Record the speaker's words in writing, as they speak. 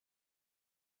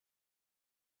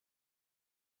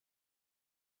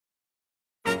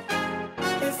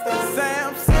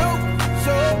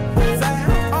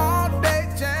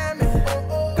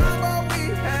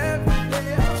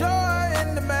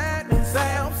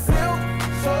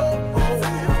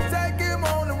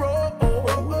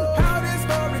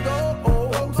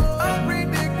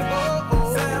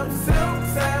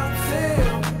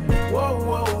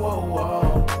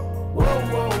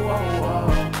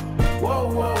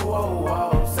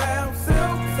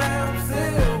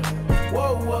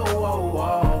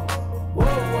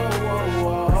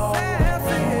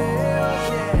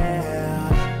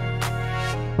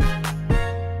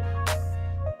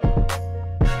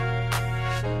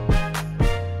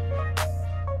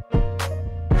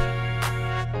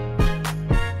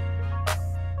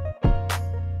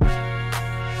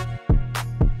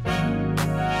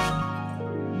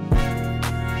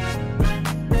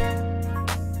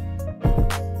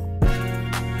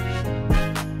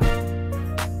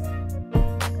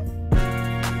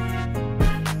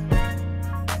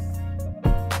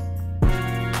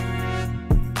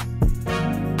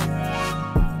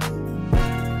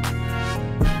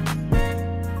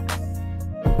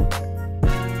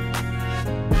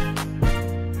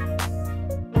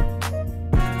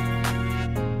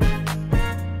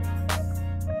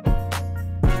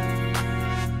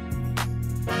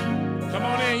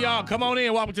Come on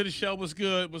in. Welcome to the show. What's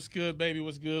good? What's good, baby?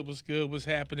 What's good? What's good? What's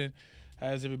happening?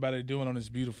 How's everybody doing on this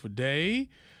beautiful day?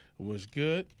 What's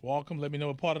good? Welcome. Let me know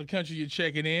what part of the country you're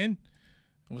checking in.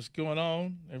 What's going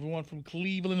on? Everyone from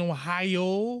Cleveland,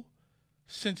 Ohio,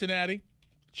 Cincinnati,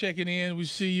 checking in. We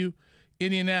see you.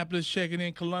 Indianapolis, checking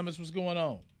in. Columbus, what's going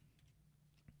on?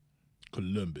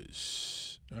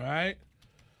 Columbus. All right.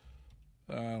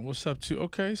 What's up to?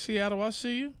 Okay, Seattle, I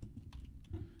see you.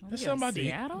 That's something about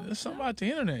Seattle? That's something about the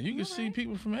internet. You can see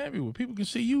people from everywhere. People can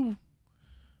see you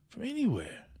from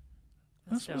anywhere.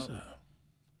 That's what's up.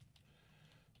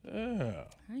 Yeah.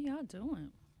 How y'all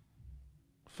doing?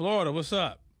 Florida, what's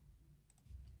up?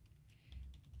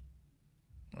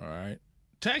 All right.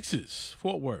 Texas,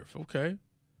 Fort Worth. Okay.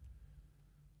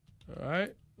 All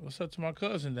right. What's up to my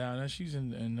cousin down there? She's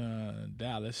in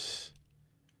Dallas.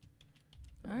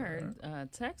 I heard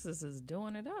Texas is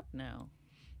doing it up now.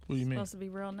 What do you mean? It's supposed to be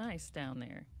real nice down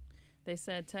there. They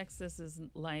said Texas is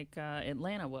like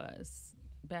Atlanta was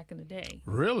back in the day.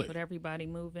 Really? But everybody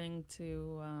moving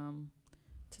to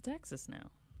Texas now.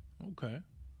 Okay.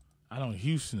 I know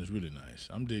Houston is really nice.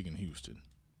 I'm digging Houston.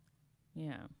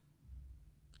 Yeah.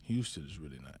 Houston is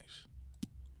really nice.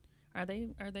 Are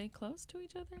they close to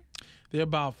each other? They're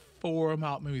about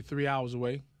maybe 3 hours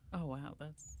away. Oh wow,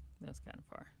 that's kind of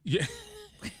far. Yeah.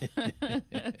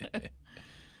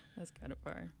 That's kind of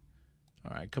far.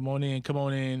 All right, come on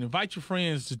in. Invite your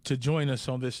friends to join us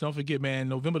on this. Don't forget, man,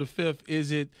 November the 5th,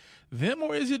 is it them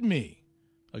or is it me?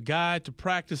 A guide to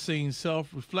practicing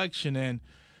self-reflection and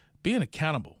being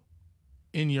accountable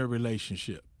in your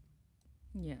relationship.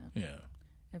 Yeah. Yeah.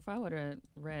 If I would have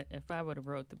wrote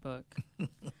the book,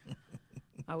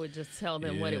 I would just tell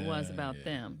them what it was about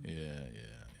them. Yeah.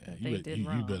 They did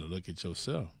wrong. You better look at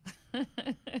yourself.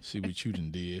 See what you done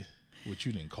did, what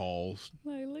you done caused.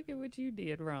 Like, look at what you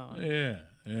did wrong. Yeah.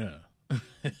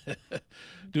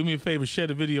 Do me a favor, share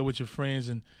the video with your friends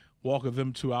and welcome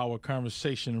them to our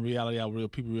conversation, reality, our real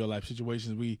people, real life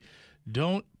situations. We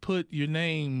don't put your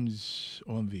names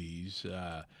on these.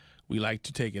 We like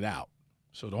to take it out.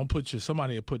 So don't put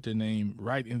somebody will put their name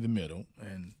right in the middle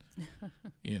and,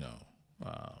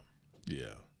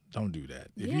 don't do that.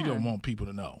 If you don't want people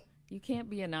to know. You can't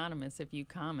be anonymous if you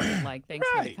comment, like, thanks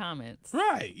for the comments.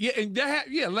 Right. Yeah, and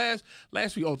last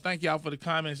week, thank y'all for the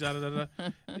comments.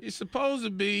 It's supposed to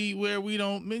be where we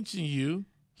don't mention you,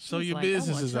 so He's your like,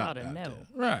 business I want is y'all out to there. know.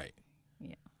 Right.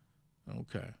 Yeah.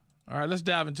 Okay. All right, let's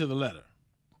dive into the letter.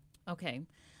 Okay.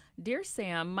 Dear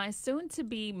Sam, my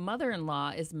soon-to-be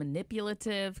mother-in-law is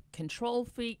manipulative, control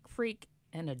freak,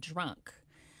 and a drunk.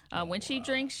 When she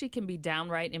drinks, she can be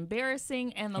downright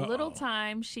embarrassing, and the little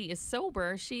time she is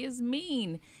sober, she is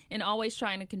mean and always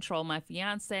trying to control my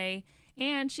fiance,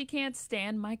 and she can't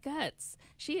stand my guts.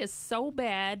 She is so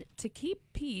bad. To keep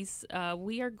peace,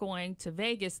 we are going to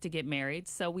Vegas to get married,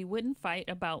 so we wouldn't fight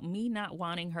about me not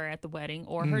wanting her at the wedding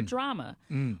or her drama.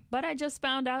 But I just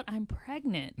found out I'm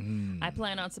pregnant. I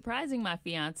plan on surprising my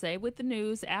fiance with the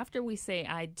news after we say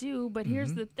I do, but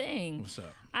here's the thing. What's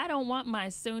up? I don't want my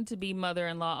soon-to-be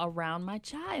mother-in-law around my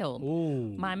child.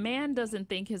 Ooh. My man doesn't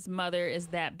think his mother is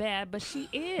that bad, but she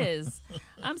is.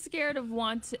 I'm scared of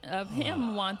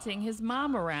him wanting his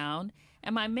mom around.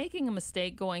 Am I making a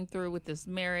mistake going through with this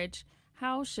marriage?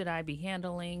 How should I be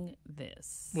handling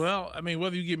this? Well, I mean,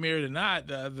 whether you get married or not,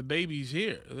 the baby's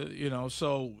here.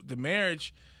 So the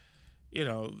marriage,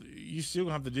 you still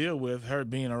gonna have to deal with her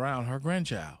being around her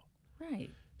grandchild.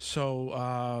 Right.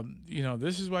 So,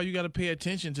 this is why you got to pay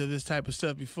attention to this type of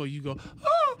stuff before you go,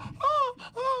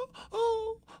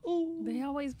 They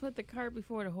always put the cart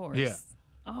before the horse. Yeah.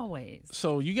 Always.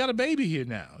 So you got a baby here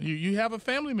now. You have a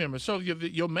family member. So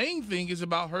your main thing is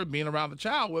about her being around the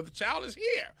child. Well, the child is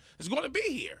here. It's going to be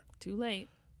here. Too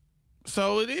late.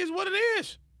 So it is what it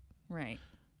is. Right.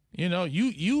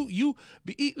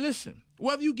 Listen,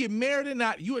 whether you get married or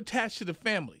not, you attach to the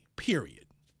family, period.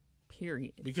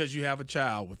 Because you have a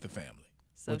child with the family.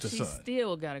 So with the she son.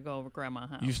 still got to go over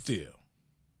grandma's house. You still.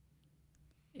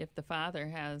 If the father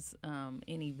has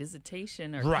any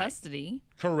visitation or Right. custody.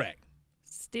 Correct.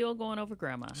 Still going over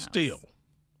grandma's house. Still.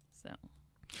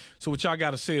 So what y'all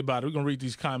got to say about it? We're going to read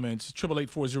these comments.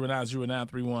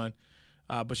 888-409-0931.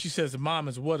 But she says the mom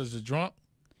is what? Is a drunk?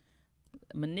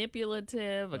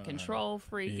 Manipulative, a control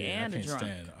freak, and a drunk. I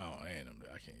can't.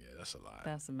 Yeah, that's a lie.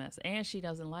 That's a mess. And she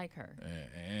doesn't like her.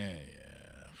 Yeah.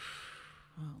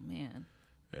 Oh, man.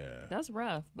 Yeah. That's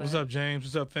rough. But What's up, James?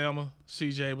 What's up, Thelma?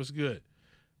 CJ, what's good?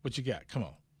 What you got? Come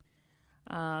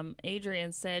on.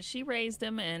 Adrian said she raised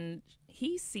him and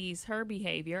he sees her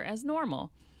behavior as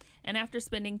normal. And after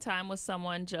spending time with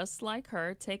someone just like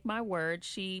her, take my word,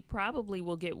 she probably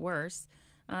will get worse.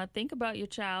 Think about your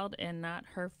child and not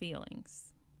her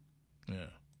feelings. Yeah.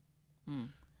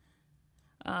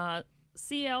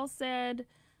 CL said,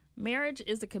 marriage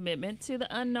is a commitment to the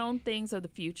unknown things of the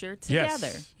future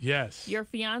together. Yes. Your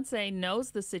fiance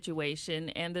knows the situation,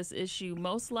 and this issue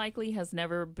most likely has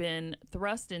never been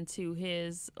thrust into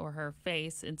his or her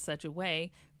face in such a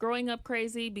way. Growing up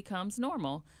crazy becomes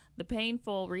normal. The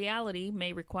painful reality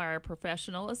may require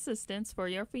professional assistance for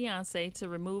your fiance to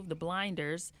remove the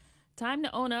blinders. Time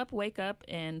to own up, wake up,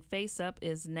 and face up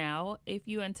is now. If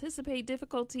you anticipate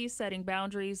difficulties setting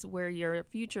boundaries where your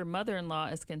future mother-in-law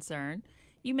is concerned,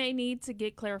 you may need to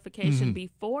get clarification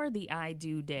before the I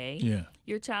do day. Yeah.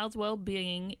 Your child's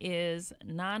well-being is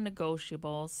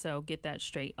non-negotiable, so get that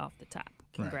straight off the top.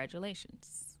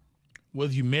 Congratulations.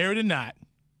 Whether you're married or not,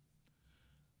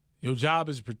 your job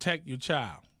is to protect your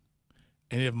child.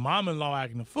 And if mom-in-law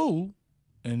acting a fool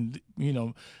and,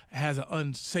 has an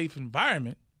unsafe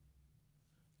environment,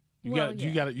 you got to do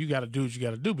what you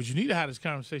got to do. But you need to have this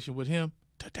conversation with him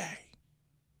today.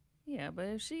 Yeah, but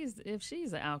if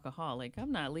she's an alcoholic,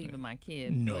 I'm not leaving my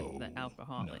kid with the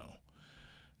alcoholic.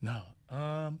 No.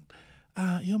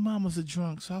 Your mama's a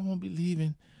drunk, so I won't be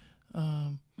leaving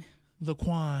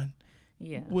Laquan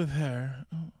with her.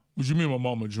 What you mean my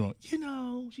mama drunk?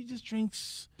 She just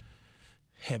drinks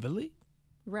heavily.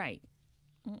 Right.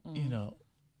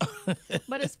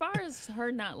 But as far as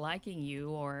her not liking you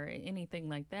or anything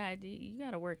like that, you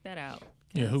got to work that out.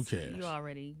 Yeah, who cares? You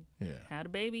already had a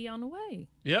baby on the way.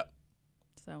 Yep.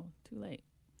 So, too late.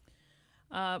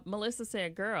 Melissa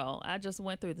said, girl, I just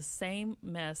went through the same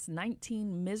mess,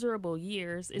 19 miserable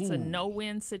years. It's a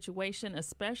no-win situation,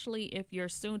 especially if your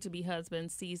soon-to-be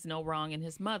husband sees no wrong in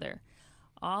his mother.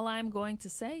 All I'm going to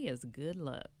say is good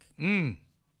luck.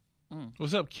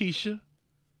 What's up, Keisha?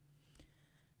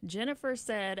 Jennifer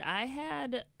said,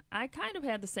 I kind of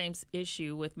had the same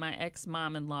issue with my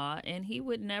ex-mom-in-law, and he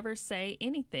would never say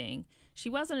anything. She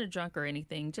wasn't a drunk or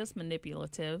anything, just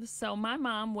manipulative. So my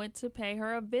mom went to pay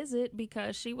her a visit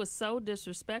because she was so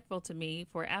disrespectful to me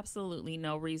for absolutely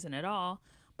no reason at all.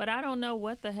 But I don't know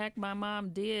what the heck my mom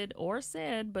did or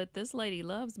said, but this lady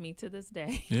loves me to this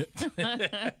day.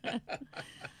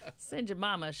 Send your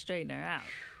mama, straighten her out.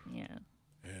 Yeah.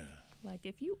 Like,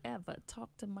 if you ever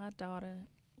talk to my daughter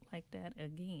like that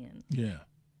again. Yeah.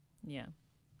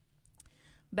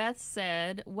 Beth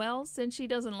said, well, since she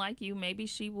doesn't like you, maybe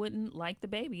she wouldn't like the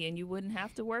baby and you wouldn't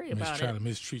have to worry about it. Trying to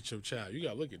mistreat your child. You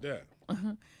got to look at that.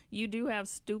 You do have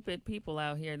stupid people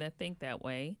out here that think that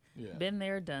way. Yeah. Been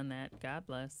there, done that. God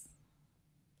bless.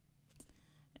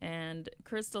 And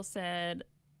Crystal said,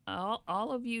 all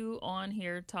of you on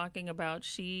here talking about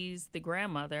she's the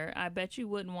grandmother, I bet you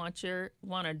wouldn't want a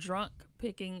drunk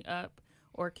picking up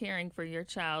or caring for your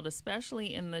child,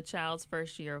 especially in the child's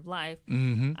first year of life.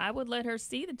 I would let her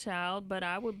see the child, but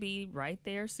I would be right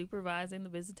there supervising the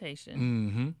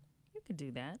visitation. You could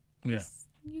do that. Yeah.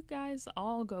 You guys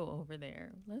all go over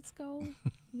there. Let's go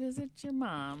visit your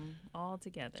mom all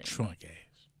together. Drunk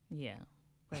ass. Yeah.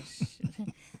 But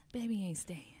baby ain't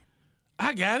staying.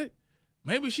 I got it.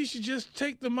 Maybe she should just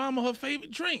take the mama her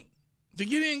favorite drink to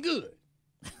get in good.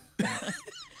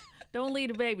 Don't leave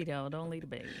the baby, though. Don't leave the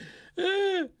baby.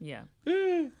 Yeah.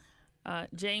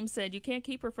 James said, you can't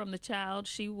keep her from the child.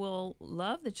 She will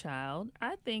love the child.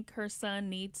 I think her son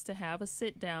needs to have a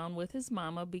sit down with his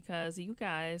mama because you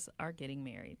guys are getting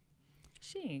married.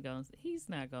 He's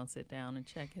not going to sit down and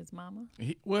check his mama.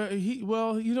 You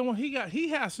know what? He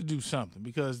has to do something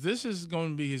because this is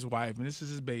going to be his wife and this is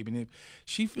his baby. And if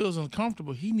she feels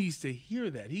uncomfortable, he needs to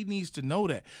hear that. He needs to know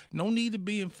that. No need to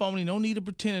being phony. No need to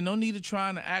pretending. No need to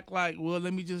trying to act like, well,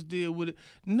 let me just deal with it.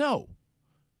 No,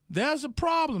 there's a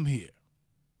problem here.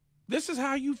 This is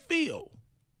how you feel.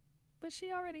 But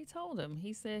she already told him.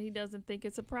 He said he doesn't think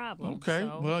it's a problem. Okay.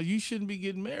 So well, you shouldn't be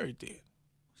getting married then.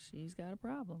 She's got a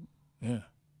problem. Yeah.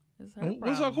 It's her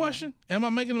What's our problem. question? Am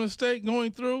I making a mistake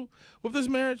going through with this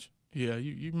marriage? Yeah,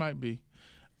 you might be.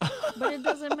 But it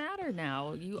doesn't matter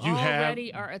now. You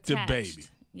already are attached. The baby.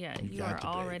 Yeah, you are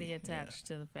already attached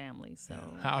to the family. So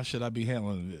how should I be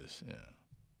handling this? Yeah.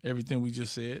 Everything we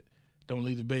just said. Don't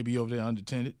leave the baby over there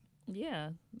unattended. Yeah.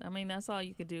 I mean, that's all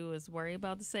you could do is worry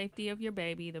about the safety of your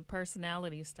baby, the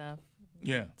personality stuff.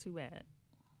 Yeah. Too bad.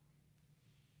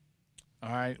 All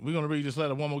right, we're going to read this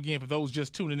letter one more again for those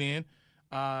just tuning in.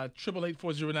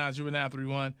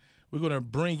 888-409-0931. We're going to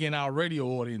bring in our radio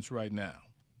audience right now.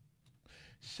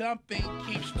 Something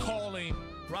keeps calling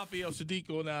Raphael Sadiq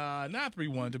on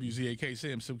 931 WZAK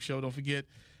Sam Sylk Show. Don't forget,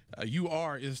 You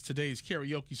Are is today's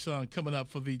karaoke song coming up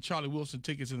for the Charlie Wilson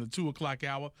tickets in the 2 o'clock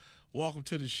hour. Welcome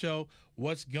to the show.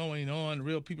 What's going on?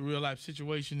 Real people, real life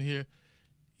situation here.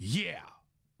 Yeah.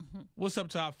 What's up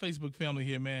to our Facebook family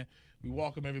here, man? We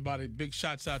welcome everybody. Big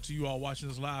shots out to you all watching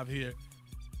us live here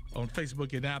on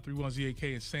Facebook at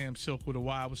 931ZAK and Sam Sylk with a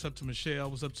Y. What's up to Michelle?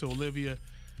 What's up to Olivia?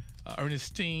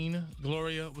 Ernestine,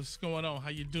 Gloria, what's going on? How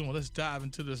you doing? Let's dive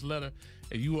into this letter.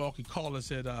 And you all can call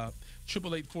us at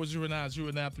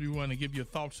 888-409-0931 and give your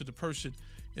thoughts to the person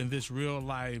in this real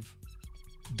life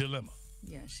dilemma.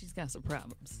 Yeah, she's got some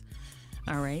problems.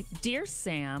 All right. Dear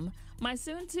Sam, my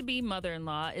soon-to-be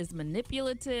mother-in-law is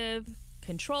manipulative,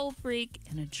 control freak,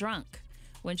 and a drunk.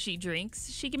 When she drinks,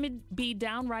 she can be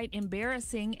downright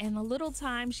embarrassing, and the little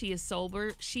time she is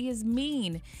sober, she is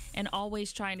mean and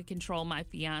always trying to control my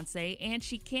fiance, and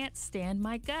she can't stand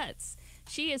my guts.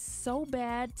 She is so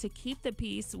bad. To keep the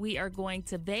peace, we are going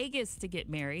to Vegas to get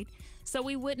married, so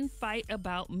we wouldn't fight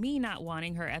about me not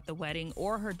wanting her at the wedding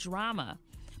or her drama.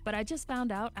 But I just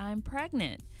found out I'm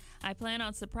pregnant. I plan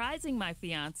on surprising my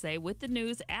fiance with the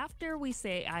news after we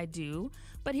say I do.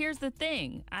 But here's the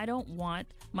thing. I don't want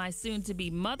my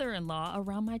soon-to-be mother-in-law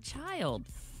around my child.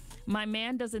 My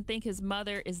man doesn't think his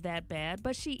mother is that bad,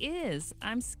 but she is.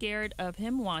 I'm scared of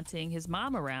him wanting his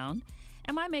mom around.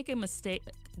 Am I making a mistake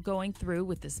going through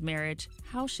with this marriage?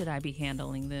 How should I be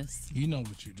handling this? You know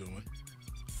what you're doing.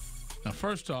 Now,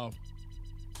 first off,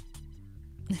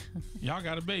 y'all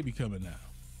got a baby coming now.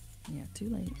 Yeah, too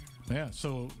late. Yeah,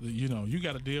 so, you know, you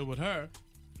got to deal with her,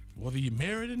 whether you're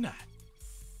married or not.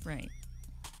 Right.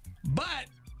 But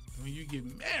when you get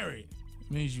married,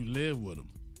 it means you live with them.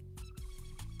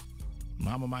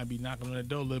 Mama might be knocking on that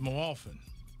door a little more often.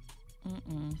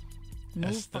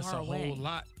 That's a whole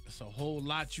lot. That's a whole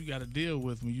lot you got to deal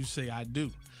with when you say I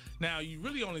do. Now, you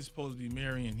really only supposed to be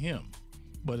marrying him,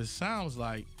 but it sounds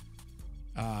like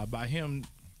by him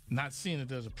not seeing that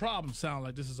there's a problem, sounds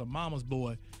like this is a mama's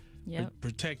boy. Yep.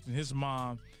 Protecting his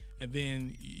mom, and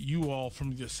then you all,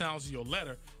 from the sounds of your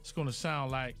letter, it's going to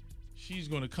sound like she's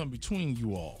going to come between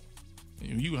you all.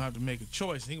 And you're going to have to make a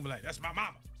choice, and he's going to be like, that's my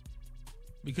mama.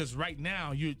 Because right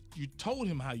now, you told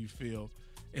him how you feel,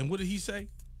 and what did he say?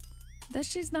 That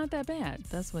she's not that bad.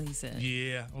 That's what he said.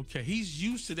 Yeah, okay. He's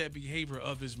used to that behavior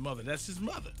of his mother. That's his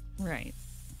mother. Right.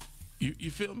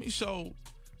 You feel me? So,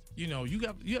 you know, you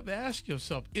have to ask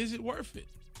yourself, is it worth it?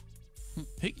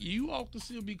 You all can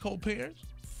still be co-parents,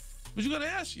 but you got to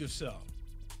ask yourself.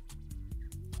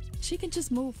 She can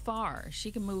just move far.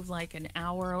 She can move like an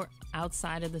hour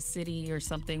outside of the city or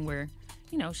something where,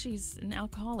 you know, she's an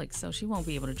alcoholic, so she won't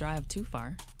be able to drive too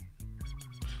far.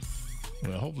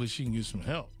 Well, hopefully she can get some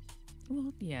help.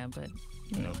 Well, yeah, but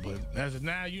you know, but as of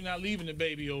now, you're not leaving the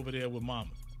baby over there with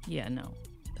mama. Yeah, no,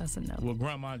 that's a no. With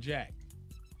Grandma Jack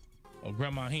or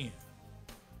Grandma Hen.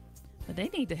 But they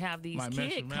need to have these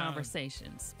kid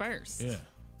conversations first. Yeah.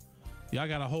 Y'all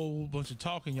got a whole bunch of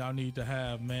talking y'all need to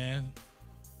have, man.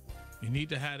 You need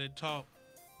to have that talk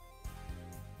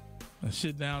and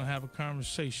sit down and have a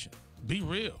conversation. Be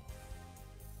real.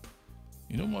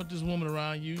 You don't want this woman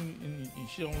around you and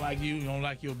she don't like you don't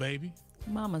like your baby.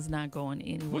 Mama's not going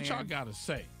anywhere. What y'all got to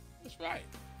say? That's right.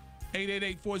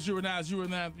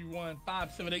 888-409-0931,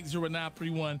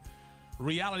 578-0931.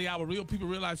 Reality Hour, real people,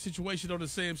 real life situation on the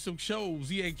Sam Sylk Show,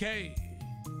 ZAK.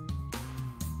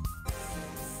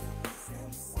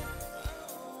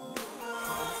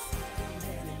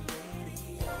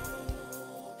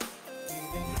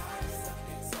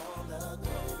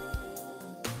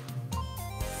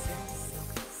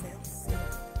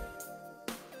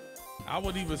 I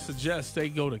would even suggest they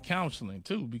go to counseling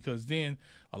too, because then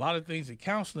a lot of things in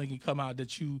counseling can come out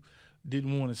that you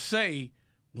didn't want to say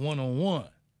one-on-one.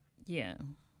 Yeah.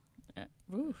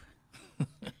 You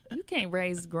can't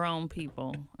raise grown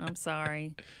people. I'm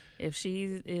sorry. If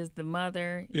she is the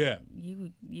mother, yeah,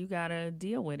 you got to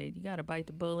deal with it. You got to bite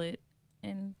the bullet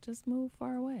and just move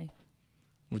far away.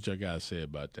 What y'all got to say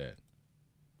about that?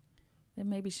 Then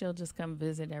maybe she'll just come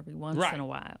visit every once in a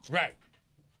while. Right.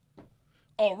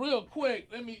 Oh, real quick,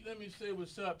 let me say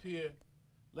what's up here.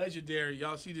 Legendary.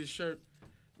 Y'all see this shirt?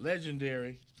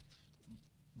 Legendary.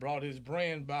 Brought his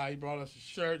brand by. He brought us a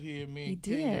shirt here. Me and he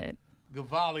did.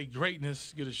 Gavali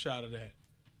Greatness. Get a shot of that.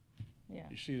 Yeah.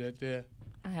 You see that there?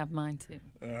 I have mine too.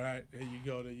 All right. There you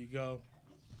go. There you go.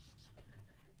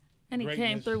 And he Greatness.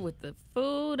 came through with the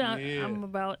food. Yeah. I'm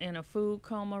about in a food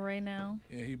coma right now.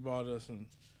 Yeah, he brought us some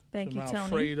Thank you, Tony.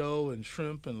 Alfredo and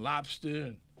shrimp and lobster.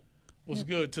 And what's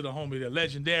good to the homie there?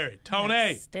 Legendary.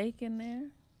 Tony. Steak in there.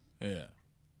 Yeah.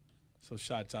 So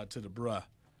shouts out to the bruh.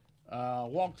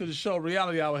 Walk to the show,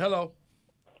 Reality Hour. Hello.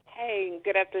 Hey,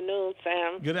 good afternoon,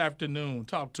 Sam. Good afternoon.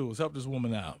 Talk to us. Help this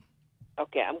woman out.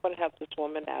 Okay, I'm going to help this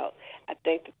woman out. I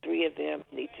think the three of them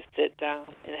need to sit down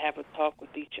and have a talk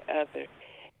with each other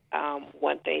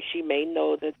one thing, she may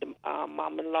know that the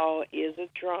mom-in-law is a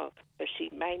drunk, but she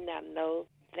may not know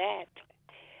that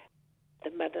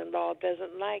the mother-in-law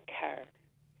doesn't like her.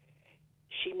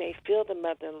 She may feel the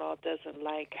mother-in-law doesn't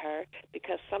like her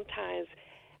because sometimes,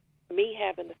 me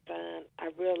having a son,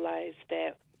 I realize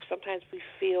that sometimes we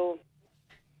feel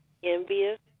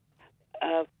envious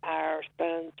of our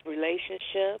son's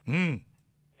relationship.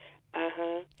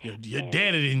 Your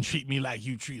daddy didn't treat me like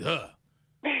you treat her.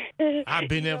 I've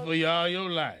been there for you all your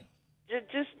life.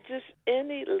 Just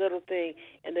any little thing.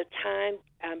 And the time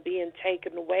being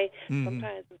taken away,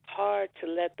 sometimes it's hard to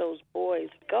let those boys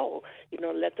go,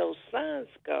 let those sons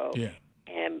go. Yeah.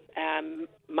 And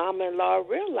mama-in-law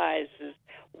realizes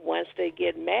once they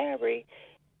get married,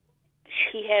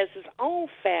 he has his own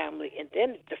family. And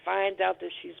then to find out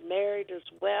that she's married as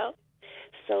well.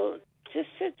 So just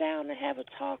sit down and have a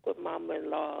talk with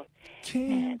mama-in-law.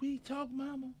 Can we talk,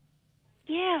 Mama?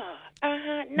 Yeah.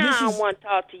 No, I don't want to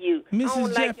talk to you. Mrs. I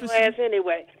don't Jefferson. like your ass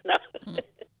anyway. No.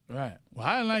 Right. Well,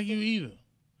 I didn't like you either.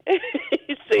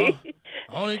 See?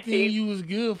 Only thing you was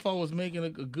good for was making a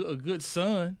good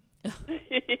son.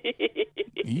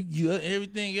 you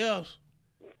everything else.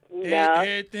 No.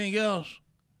 Everything else.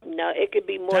 No, it could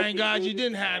be more. Thank God you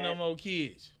didn't have no more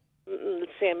kids.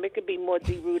 Sam, it could be more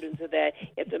deep-rooted into that.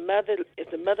 If the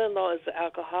mother-in-law is an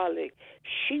alcoholic,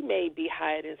 she may be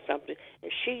hiding something,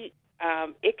 and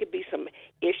it could be some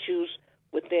issues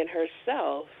within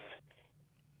herself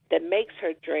that makes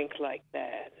her drink like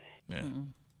that. Yeah.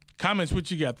 Comments, what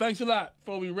you got? Thanks a lot.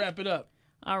 Before we wrap it up.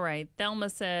 All right. Thelma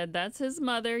said, that's his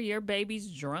mother, your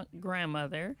baby's drunk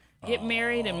grandmother. Get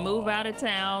married and move out of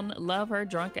town. Love her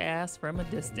drunk ass from a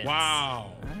distance.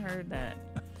 Wow. I heard that.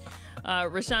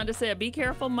 Rashonda said, be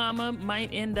careful, Mama might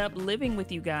end up living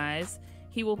with you guys.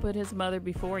 He will put his mother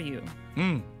before you.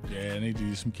 Yeah, I need to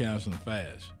do some counseling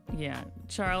fast. Yeah.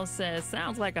 Charles says,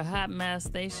 sounds like a hot mess.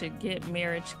 They should get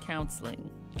marriage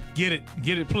counseling. Get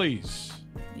it, please.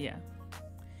 Yeah.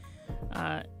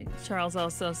 Charles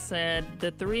also said,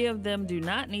 the three of them do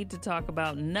not need to talk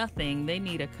about nothing. They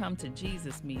need a come to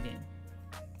Jesus meeting.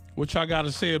 What y'all got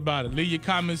to say about it? Leave your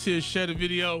comments here, share the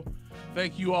video.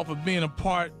 Thank you all for being a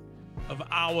part of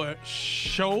our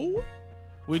show.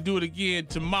 We'll do it again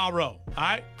tomorrow. All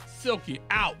right? Sylky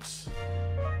out.